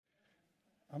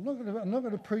I'm not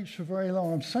going to preach for very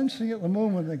long. I'm sensing at the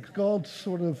moment that God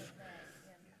sort of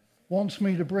wants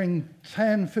me to bring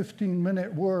 10,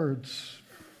 15-minute words,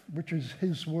 which is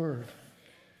his word.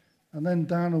 And then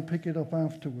Dan will pick it up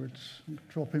afterwards and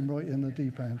drop him right in the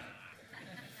deep end.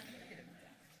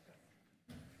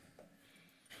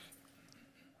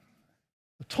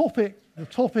 The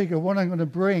topic of what I'm going to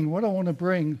bring, what I want to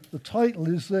bring, the title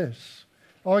is this: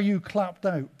 Are you clapped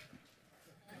out?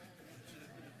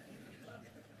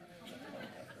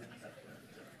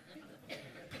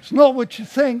 It's not what you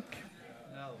think.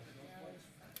 No.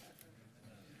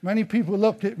 Many people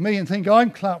look at me and think I'm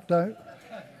clapped out.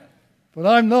 But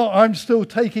I'm not. I'm still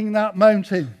taking that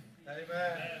mountain.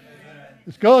 Amen.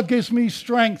 As God gives me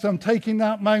strength, I'm taking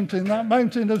that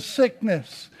mountain of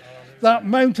sickness, that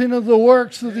mountain of the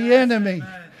works of the enemy,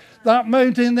 that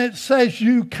mountain that says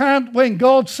you can't when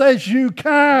God says you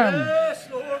can. Yes,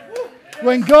 Lord.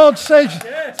 When God says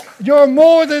you're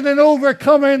more than an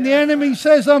overcomer and the enemy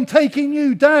says I'm taking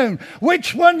you down,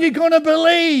 which one are you going to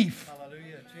believe?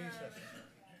 Hallelujah, Jesus.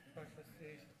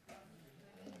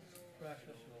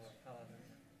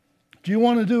 Do you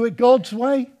want to do it God's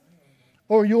way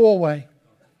or your way?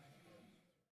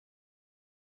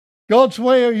 God's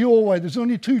way or your way. There's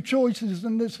only two choices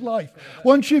in this life.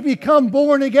 Once you become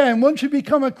born again, once you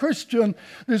become a Christian,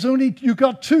 you've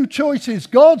got two choices: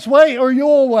 God's way or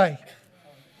your way.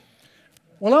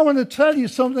 Well, I want to tell you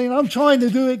something. I'm trying to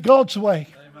do it God's way.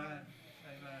 Amen. Amen.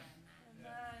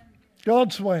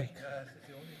 God's way.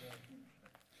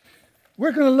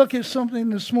 We're going to look at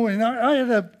something this morning. I had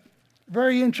a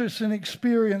very interesting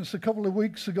experience a couple of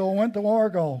weeks ago. I went to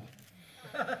Argyle.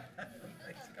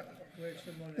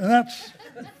 And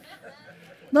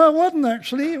no, it wasn't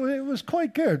actually. It was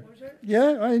quite good.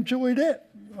 Yeah, I enjoyed it.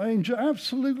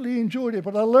 Absolutely enjoyed it.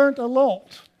 But I learned a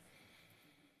lot.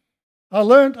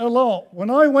 When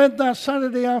I went that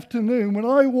Saturday afternoon, when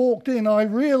I walked in, I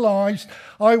realized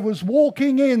I was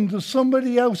walking into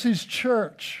somebody else's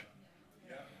church.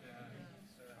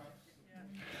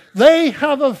 They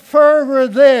have a fervor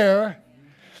there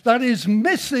that is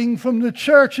missing from the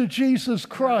Church of Jesus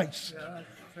Christ.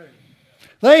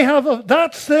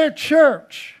 That's their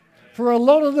church for a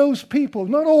lot of those people.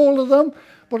 Not all of them,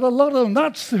 but a lot of them.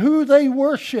 That's who they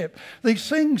worship. They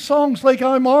sing songs like,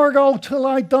 I'm Argyle till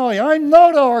I die. I'm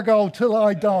not Argyle till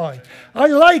I die. I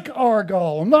like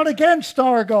Argyle. I'm not against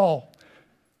Argyle.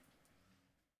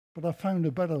 But I found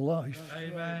a better life.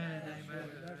 Amen.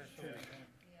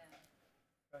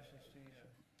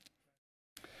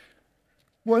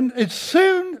 As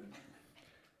soon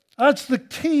as the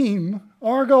team,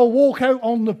 Argyle, walk out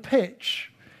on the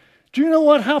pitch, do you know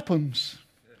what happens?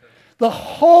 The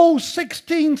whole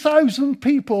 16,000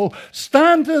 people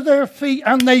stand to their feet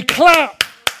and they clap.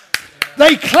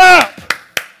 They clap.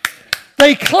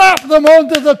 They clap them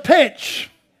onto the pitch.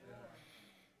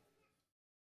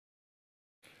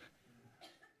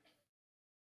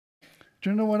 Do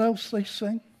you know what else they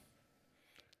sing?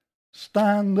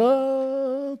 Stand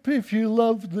up if you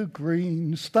love the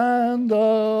green. Stand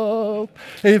up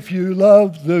if you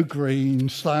love the green.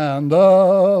 Stand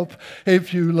up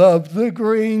if you love the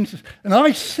green. And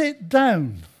I sit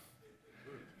down.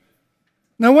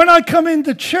 Now, when I come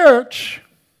into church,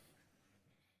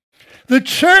 the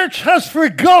church has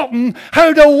forgotten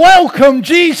how to welcome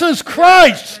Jesus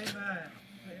Christ.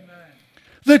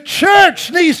 The church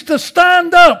needs to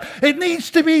stand up. It needs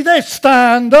to be this: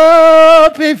 stand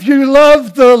up if you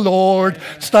love the Lord.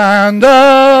 Stand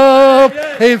up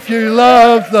if you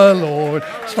love the Lord.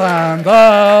 Stand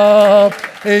up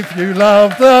if you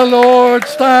love the Lord.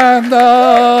 Stand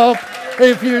up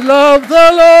if you love the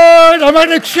Lord. I'm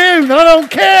out of tune. I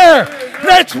don't care.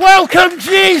 Let's welcome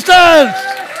Jesus.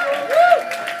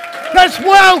 Let's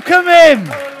welcome him.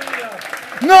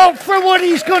 Not for what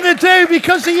he's going to do,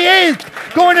 because he is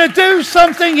going to do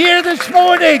something here this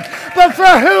morning, but for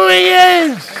who he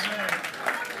is.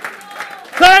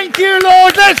 Thank you,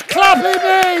 Lord. Let's clap him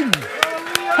in.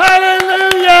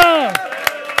 Hallelujah.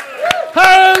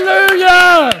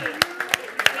 Hallelujah.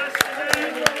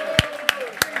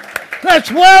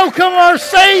 Let's welcome our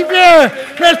Savior.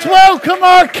 Let's welcome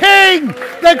our King,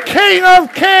 the King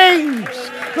of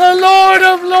Kings, the Lord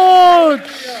of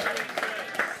Lords.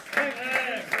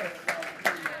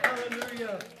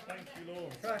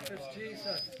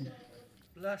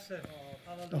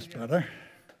 That's better.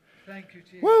 Thank you,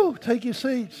 Jesus. Woo, take your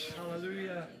seats.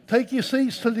 Hallelujah. Take your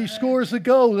seats till he scores a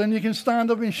goal, then you can stand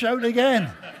up and shout again.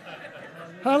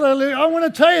 Hallelujah. I want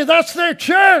to tell you, that's their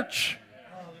church.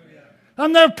 Hallelujah.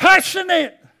 And they're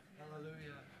passionate.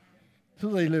 Hallelujah.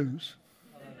 Till they lose.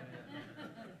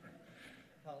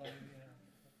 Hallelujah.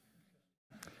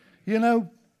 You know,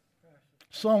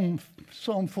 Psalm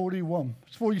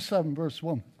 47, verse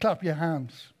 1. Clap your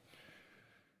hands.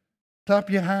 Clap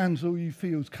your hands, all you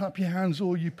fields. Clap your hands,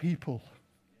 all you people.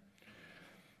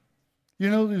 You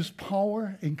know there's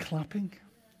power in clapping.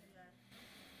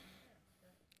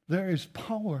 There is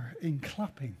power in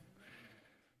clapping.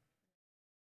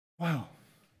 Wow.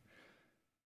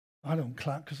 I don't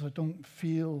clap because I don't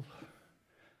feel...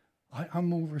 I'm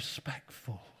more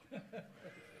respectful.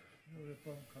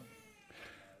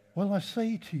 Well, I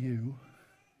say to you,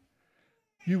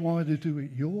 you either do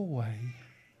it your way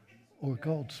or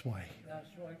God's way.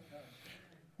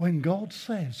 When God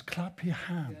says, clap your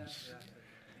hands,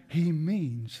 he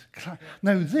means clap.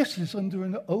 Now, this is under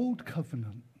an old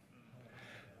covenant.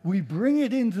 We bring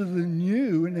it into the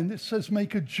new, and then it says,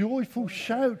 make a joyful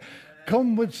shout.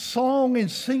 Come with song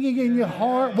and singing in your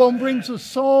heart. One brings a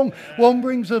song, one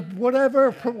brings a whatever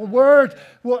word.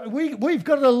 We've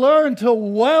got to learn to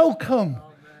welcome.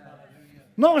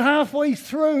 Not halfway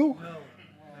through.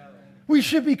 We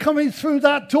should be coming through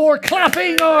that door,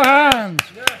 clapping our hands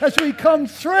as we come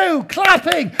through,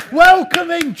 clapping,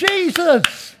 welcoming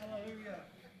Jesus. Hallelujah.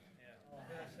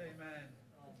 Yes, amen.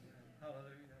 Hallelujah.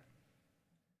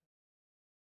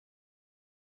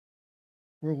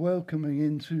 We're welcoming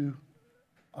into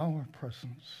our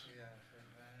presence. Yes,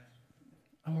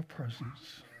 amen. Our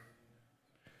presence.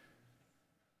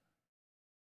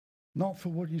 Not for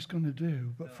what he's going to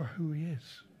do, but for who he is.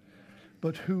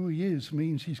 But who he is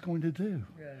means he's going to do.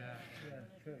 Yeah,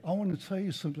 true. I want to tell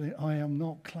you something. I am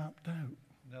not clapped out.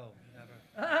 No,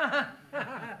 never.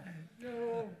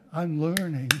 No. I'm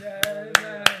learning Amen.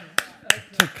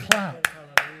 to clap.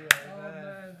 Hallelujah.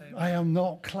 Amen. I am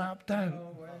not clapped out.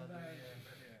 Oh, amen.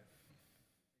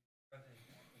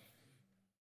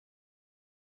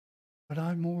 But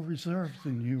I'm more reserved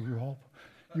than you, Rob.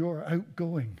 You're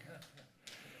outgoing.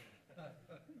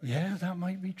 Yeah, that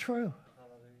might be true.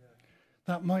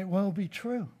 That might well be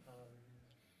true.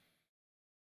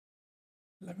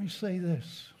 Let me say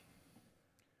this.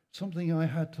 Something I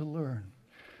had to learn.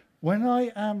 When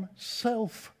I am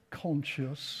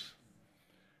self-conscious,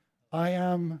 I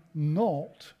am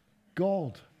not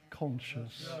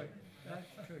God-conscious. Right. That's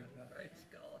true. Praise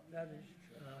God. That is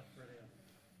true. That's brilliant.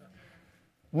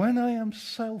 When I am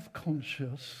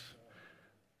self-conscious,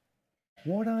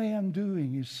 what I am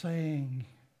doing is saying,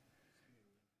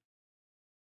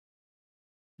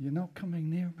 you're not coming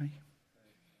near me.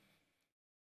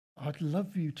 I'd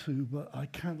love you to, but I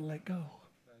can't let go.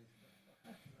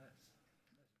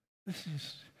 This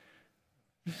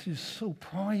is so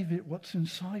private, what's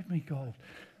inside me, God.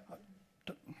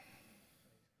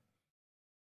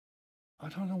 I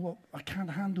don't know what, I can't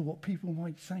handle what people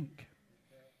might think.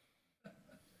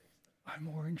 I'm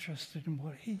more interested in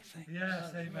what he thinks.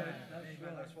 Yes, amen.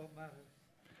 That's what matters.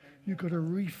 You've got to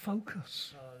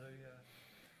refocus Hallelujah.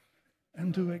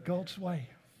 and do it God's way.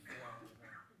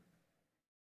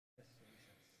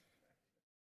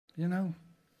 You know,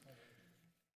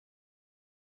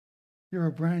 you're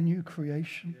a brand new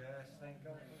creation. Yes, thank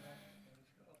God for that.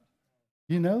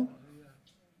 You know?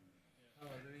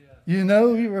 Hallelujah. You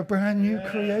know you're a brand new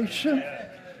creation.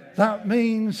 That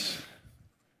means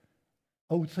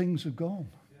old things have gone.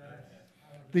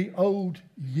 The old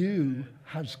you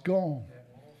has gone.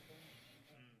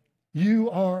 You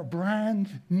are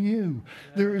brand new.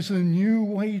 There is a new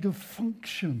way to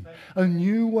function, a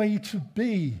new way to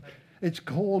be. It's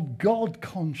called God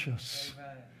conscious,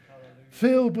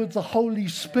 filled with the Holy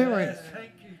Spirit. Yes,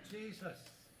 thank you, Jesus.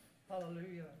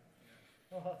 Hallelujah.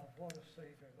 Oh, what a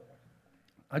Savior, Lord.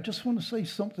 I just want to say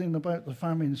something about the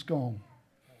famine's gone.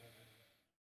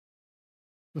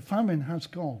 The famine has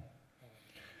gone.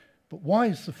 But why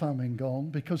is the famine gone?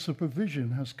 Because the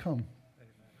provision has come.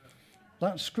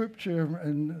 That scripture,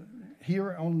 and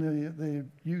here on the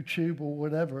YouTube or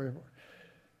whatever,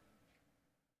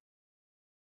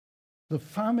 the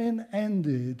famine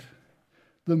ended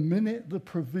the minute the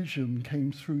provision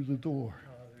came through the door.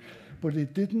 But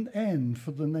it didn't end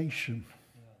for the nation.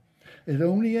 It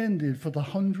only ended for the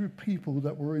 100 people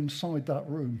that were inside that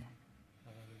room.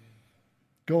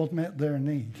 God met their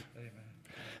need.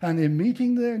 And in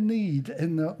meeting their need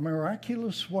in that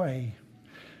miraculous way,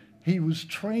 he was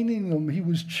training them. He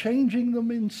was changing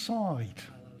them inside.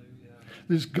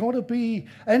 There's got to be,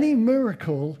 any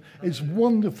miracle is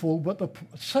wonderful, but the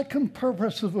second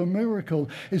purpose of a miracle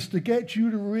is to get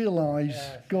you to realize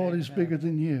God is bigger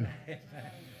than you.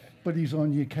 But he's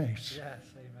on your case. Yes,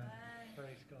 amen.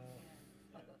 Praise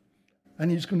God.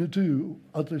 And he's going to do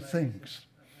other things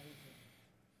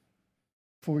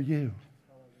for you.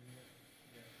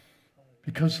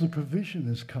 Because the provision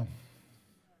has come.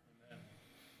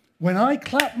 When I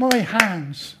clap my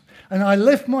hands, and I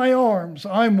lift my arms,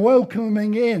 I'm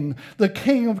welcoming in the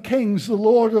King of Kings, the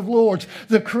Lord of Lords,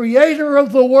 the creator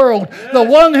of the world, the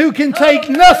one who can take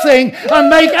nothing and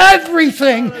make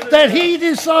everything that he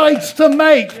decides to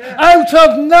make out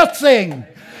of nothing.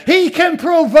 He can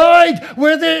provide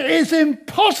where there is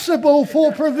impossible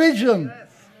for provision.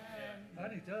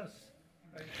 And he does.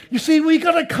 You see, we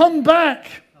got to come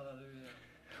back.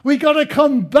 We got to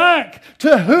come back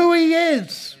to who he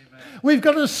is. We've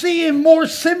got to see him more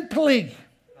simply.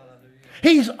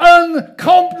 He's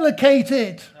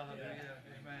uncomplicated.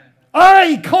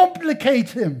 I complicate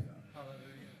him.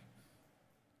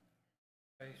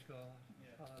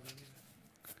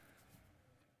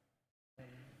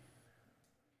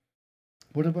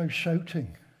 What about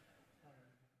shouting?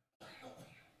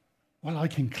 Well, I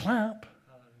can clap,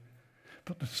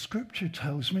 but the scripture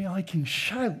tells me I can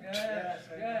shout. Yes,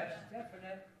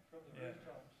 definite.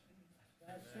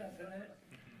 That's definite.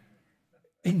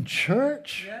 In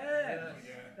church? Yes,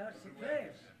 that's the case.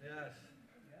 Yes.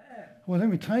 Yeah. Well, let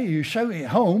me tell you, you shout at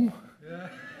home. Yeah.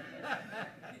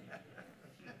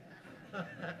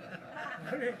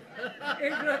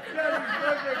 He's looking at his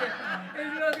book again.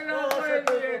 He's looking at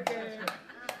me again.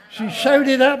 She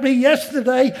shouted at me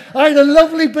yesterday. I had a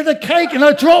lovely bit of cake and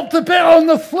I dropped a bit on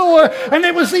the floor and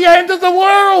it was the end of the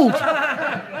world.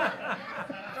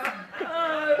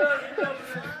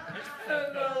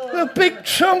 A big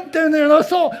chunk down there, and I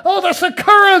thought, oh, that's a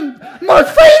currant, my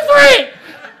favourite.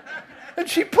 And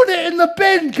she put it in the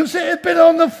bin because it had been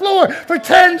on the floor for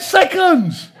 10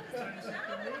 seconds.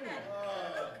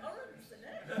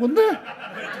 Wouldn't it?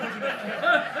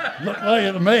 Looked like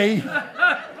it to me.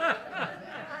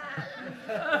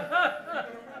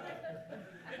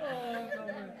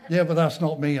 Yeah, but that's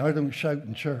not me. I don't shout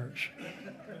in church.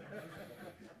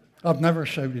 I've never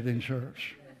shouted in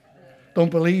church. Don't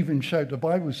believe in shout. The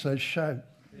Bible says shout.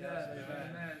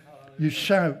 You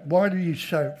shout. Why do you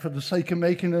shout? For the sake of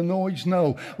making a noise?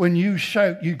 No. When you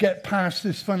shout, you get past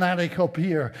this fanatic up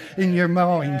here in your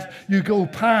mind. You go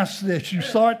past this. You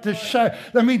start to shout.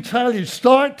 Let me tell you,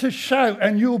 start to shout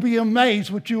and you'll be amazed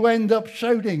what you end up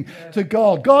shouting to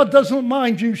God. God doesn't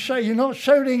mind you shout. You're not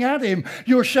shouting at him.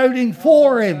 You're shouting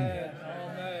for him. Amen.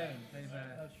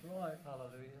 That's right.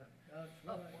 Hallelujah. That's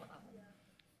right.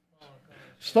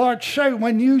 Start shouting.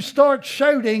 When you start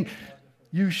shouting,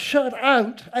 you shut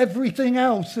out everything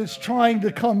else that's trying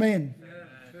to come in.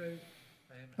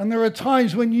 And there are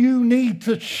times when you need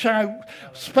to shout,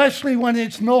 especially when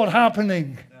it's not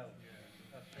happening.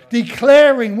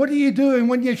 Declaring. What are you doing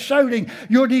when you're shouting?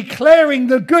 You're declaring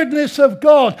the goodness of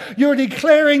God. You're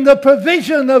declaring the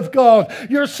provision of God.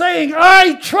 You're saying,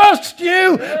 I trust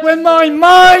you when my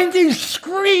mind is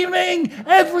screaming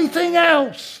everything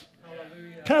else.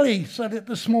 Kelly said it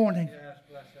this morning.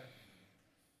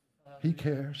 He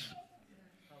cares.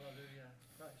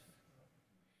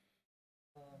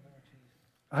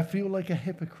 I feel like a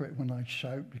hypocrite when I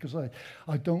shout because I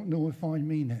don't know if I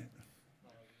mean it.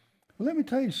 Well, let me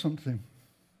tell you something.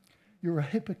 You're a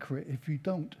hypocrite if you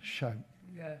don't shout.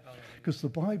 Because the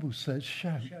Bible says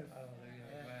shout.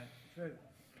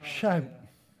 Shout.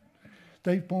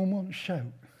 Dave Beaumont, shout.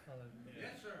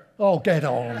 Oh, get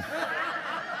on.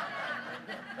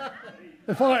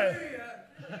 If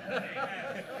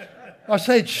I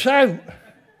said shout.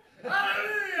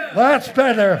 That's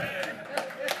better.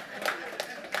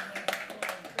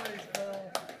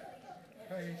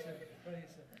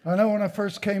 I know when I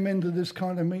first came into this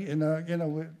kind of meeting,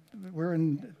 we're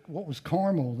in what was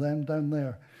Carmel then down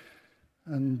there.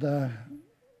 And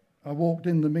I walked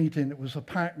in the meeting. It was a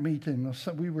packed meeting.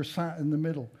 We were sat in the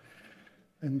middle.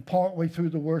 And partway through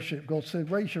the worship, God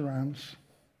said, raise your hands.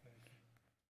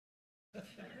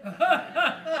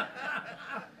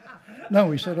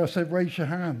 No, he said, I said, raise your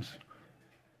hands.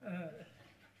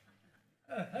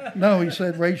 No, he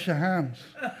said, raise your hands.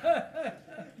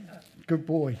 Good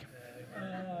boy.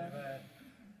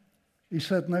 He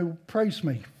said, now praise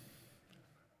me.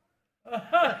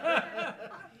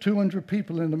 200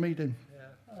 people in the meeting.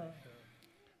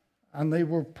 And they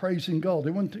were praising God.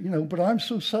 They went, but I'm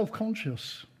so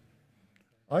self-conscious.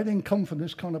 I didn't come from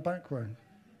this kind of background.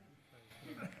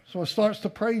 So I starts to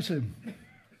praise him.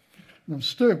 And I'm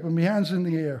stood with my hands in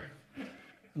the air.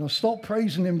 And I stopped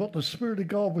praising him, but the Spirit of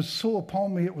God was so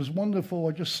upon me, it was wonderful.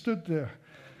 I just stood there.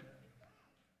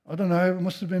 I don't know, it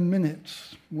must have been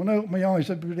minutes. When I opened my eyes,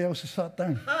 everybody else had sat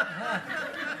down.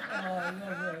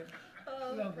 Lovely.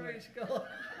 Oh, praise God.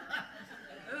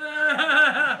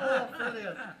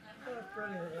 Brilliant.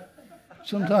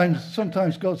 Brilliant.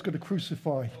 Sometimes God's got to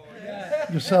crucify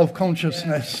your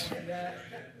self-consciousness.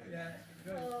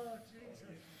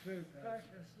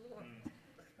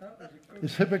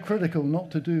 It's hypocritical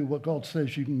not to do what God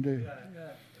says you can do.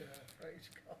 Praise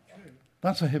God.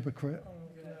 That's a hypocrite.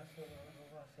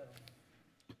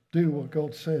 Do what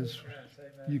God says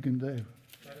you can do.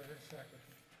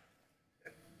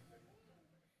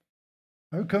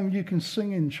 How come you can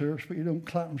sing in church but you don't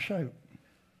clap and shout?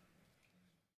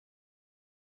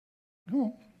 Come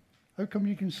on. How come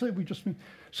you can sing?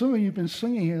 Some of you have been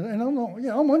singing here, and I'm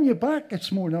on your back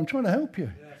this morning. I'm trying to help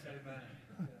you. Yes, amen.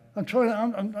 I'm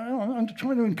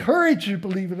trying to encourage you,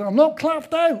 believe it. I'm not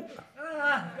clapped out.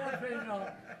 Definitely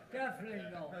not.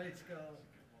 Definitely not. Praise God.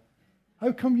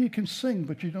 How come you can sing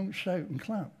but you don't shout and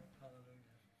clap?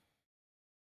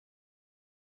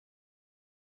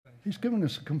 He's given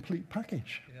us a complete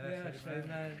package. Yes,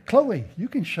 amen. Chloe, you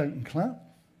can shout and clap.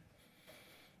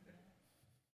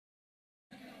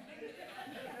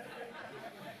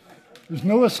 There's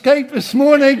no escape this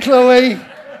morning, Chloe.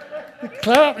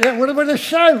 Clap, yeah, what about a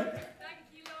shout? Thank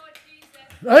you, Lord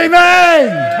Jesus. Amen!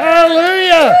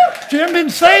 Hallelujah! You haven't been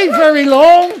saved very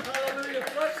long. Hallelujah.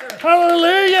 Bless her.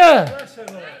 Hallelujah! Bless her,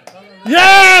 Lord. Hallelujah.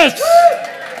 Yes!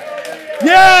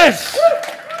 Yes!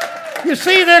 You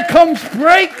see, there comes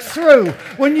breakthrough.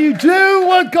 When you do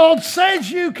what God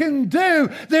says you can do,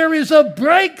 there is a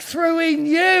breakthrough in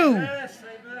you. Yes,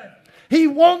 amen. He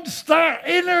wants that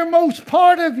innermost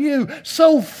part of you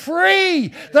so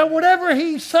free that whatever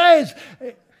He says,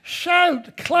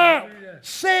 shout, clap,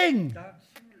 sing.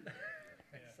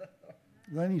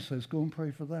 Then He says, go and pray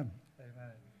for them.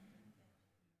 Amen.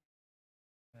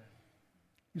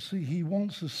 You see, He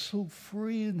wants us so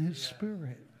free in His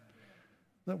Spirit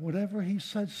that whatever He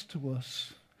says to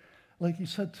us, like He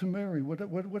said to Mary,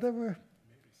 whatever,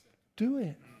 do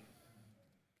it.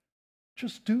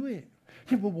 Just do it.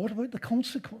 Yeah, but what about the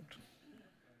consequence?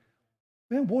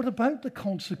 Man, what about the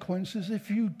consequences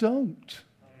if you don't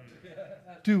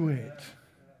do it?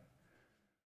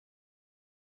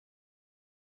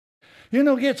 You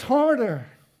know, it gets harder.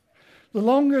 The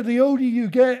longer, the older you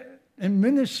get in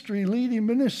ministry, leading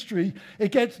ministry,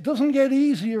 it doesn't get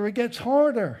easier, it gets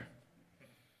harder.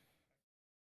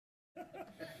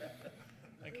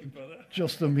 Thank you, brother.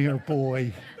 Just a mere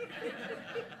boy.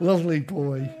 Lovely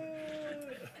boy.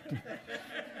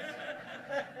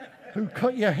 Who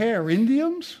cut your hair?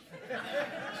 Indians?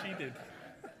 She did.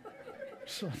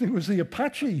 So I think it was the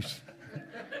Apaches.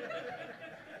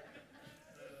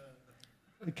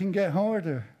 It can get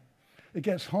harder. It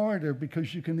gets harder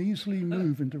because you can easily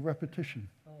move into repetition.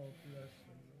 Oh, bless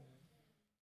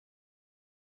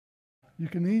You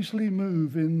can easily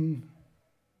move in,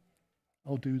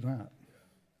 I'll do that.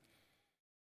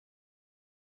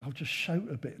 I'll just shout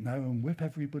a bit now and whip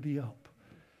everybody up.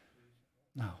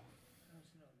 No.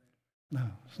 No,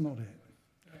 it's not it.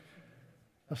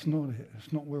 That's not it.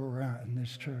 It's not where we're at in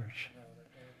this church.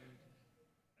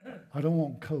 I don't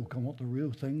want Coke. I want the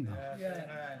real thing now. Yeah.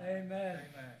 Amen. Amen.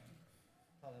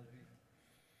 Hallelujah.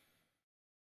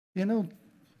 You know,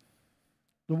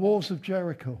 the walls of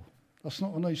Jericho, that's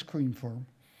not an ice cream firm.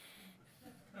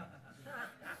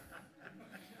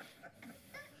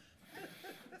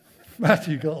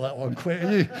 Matthew got that one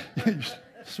quick. You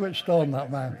switched on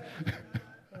that man.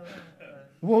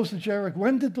 The walls of Jericho.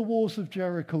 When did the walls of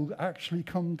Jericho actually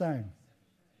come down?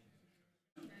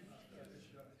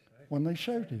 When they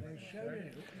shouted. They shouted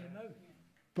it, you know.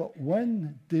 But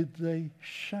when did they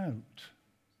shout?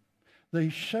 They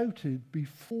shouted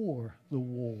before the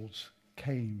walls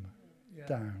came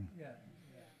down. Yeah.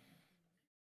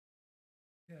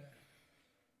 Yeah.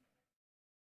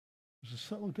 There's a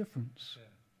subtle difference.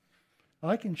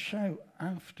 I can shout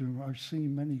after I've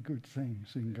seen many good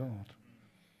things in God.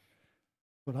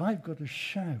 But I've got to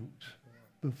shout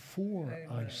before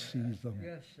I see them.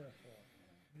 Yes, sir.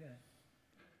 Yeah.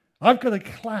 I've got to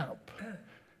clap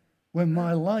when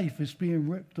my life is being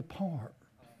ripped apart.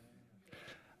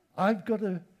 I've got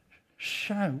to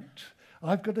shout.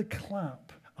 I've got to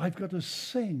clap. I've got to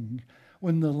sing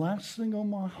when the last thing on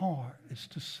my heart is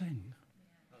to sing.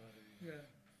 Yeah.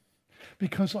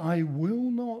 Because I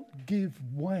will not give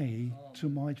way to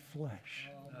my flesh.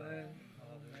 Amen.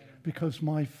 Because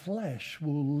my flesh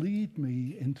will lead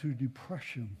me into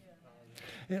depression.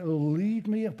 It will lead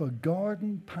me up a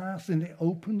garden path, and it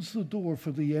opens the door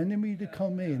for the enemy to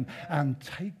come in and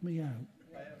take me out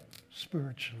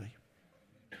spiritually.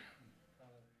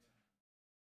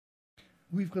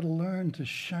 We've got to learn to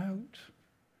shout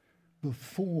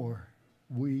before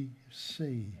we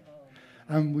see.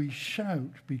 And we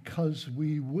shout because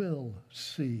we will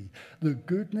see the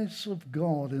goodness of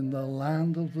God in the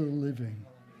land of the living.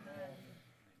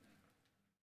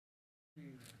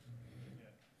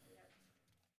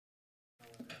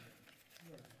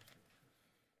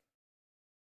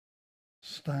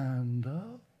 Stand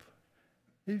up.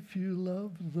 If you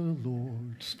love the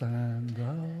Lord, stand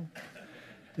up.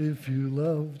 If you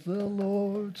love the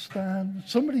Lord, stand.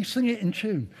 Somebody sing it in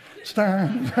tune.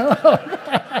 Stand up.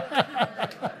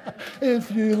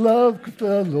 If you love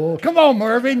the Lord. Come on,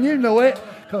 Mervyn, you know it.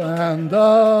 Stand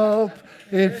up.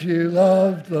 If you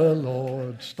love the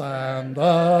Lord, stand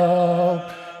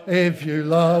up. If you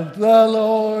love the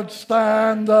Lord,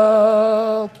 stand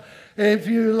up. If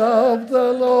you love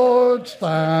the Lord,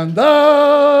 stand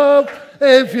up.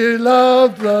 If you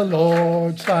love the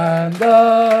Lord, stand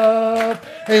up.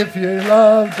 If you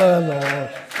love the Lord.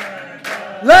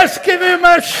 Let's give him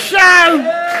a shout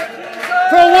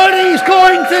for what he's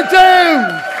going to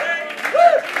do.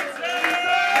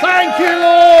 Thank you,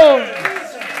 Lord.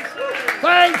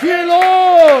 Thank you,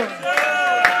 Lord.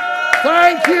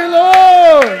 Thank you,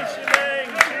 Lord.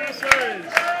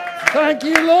 Thank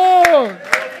you, Lord.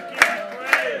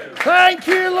 Thank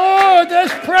you, Lord.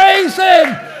 Let's praise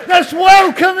him. Let's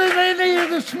welcome him in here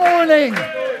this morning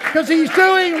because he's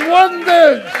doing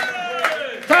wonders.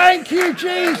 Thank you,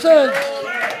 Jesus.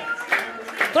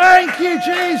 Thank you,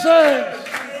 Jesus.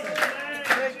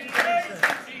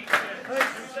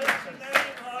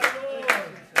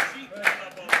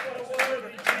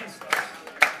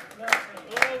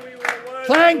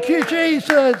 Thank you,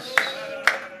 Jesus.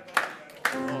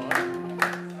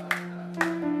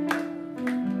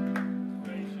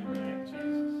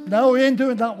 No, we ain't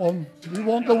doing that one. We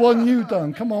want the one you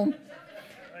done. Come on.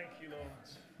 Thank you, Lord.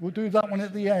 We'll do that one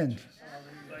at the end.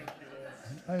 Thank you,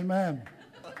 Lord. Amen.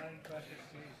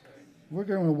 We're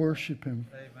going to worship him.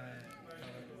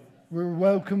 We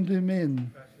welcomed him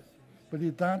in.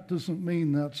 But that doesn't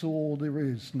mean that's all there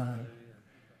is now.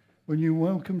 When you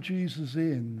welcome Jesus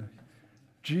in,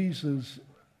 Jesus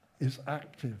is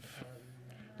active.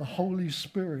 The Holy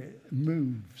Spirit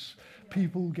moves.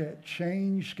 People get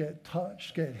changed, get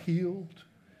touched, get healed.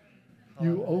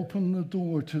 You open the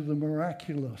door to the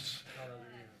miraculous.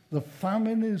 The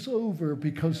famine is over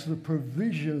because the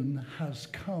provision has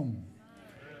come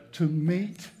to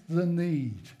meet the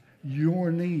need,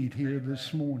 your need here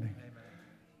this morning.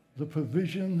 The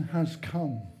provision has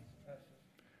come.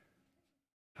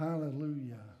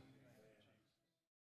 Hallelujah.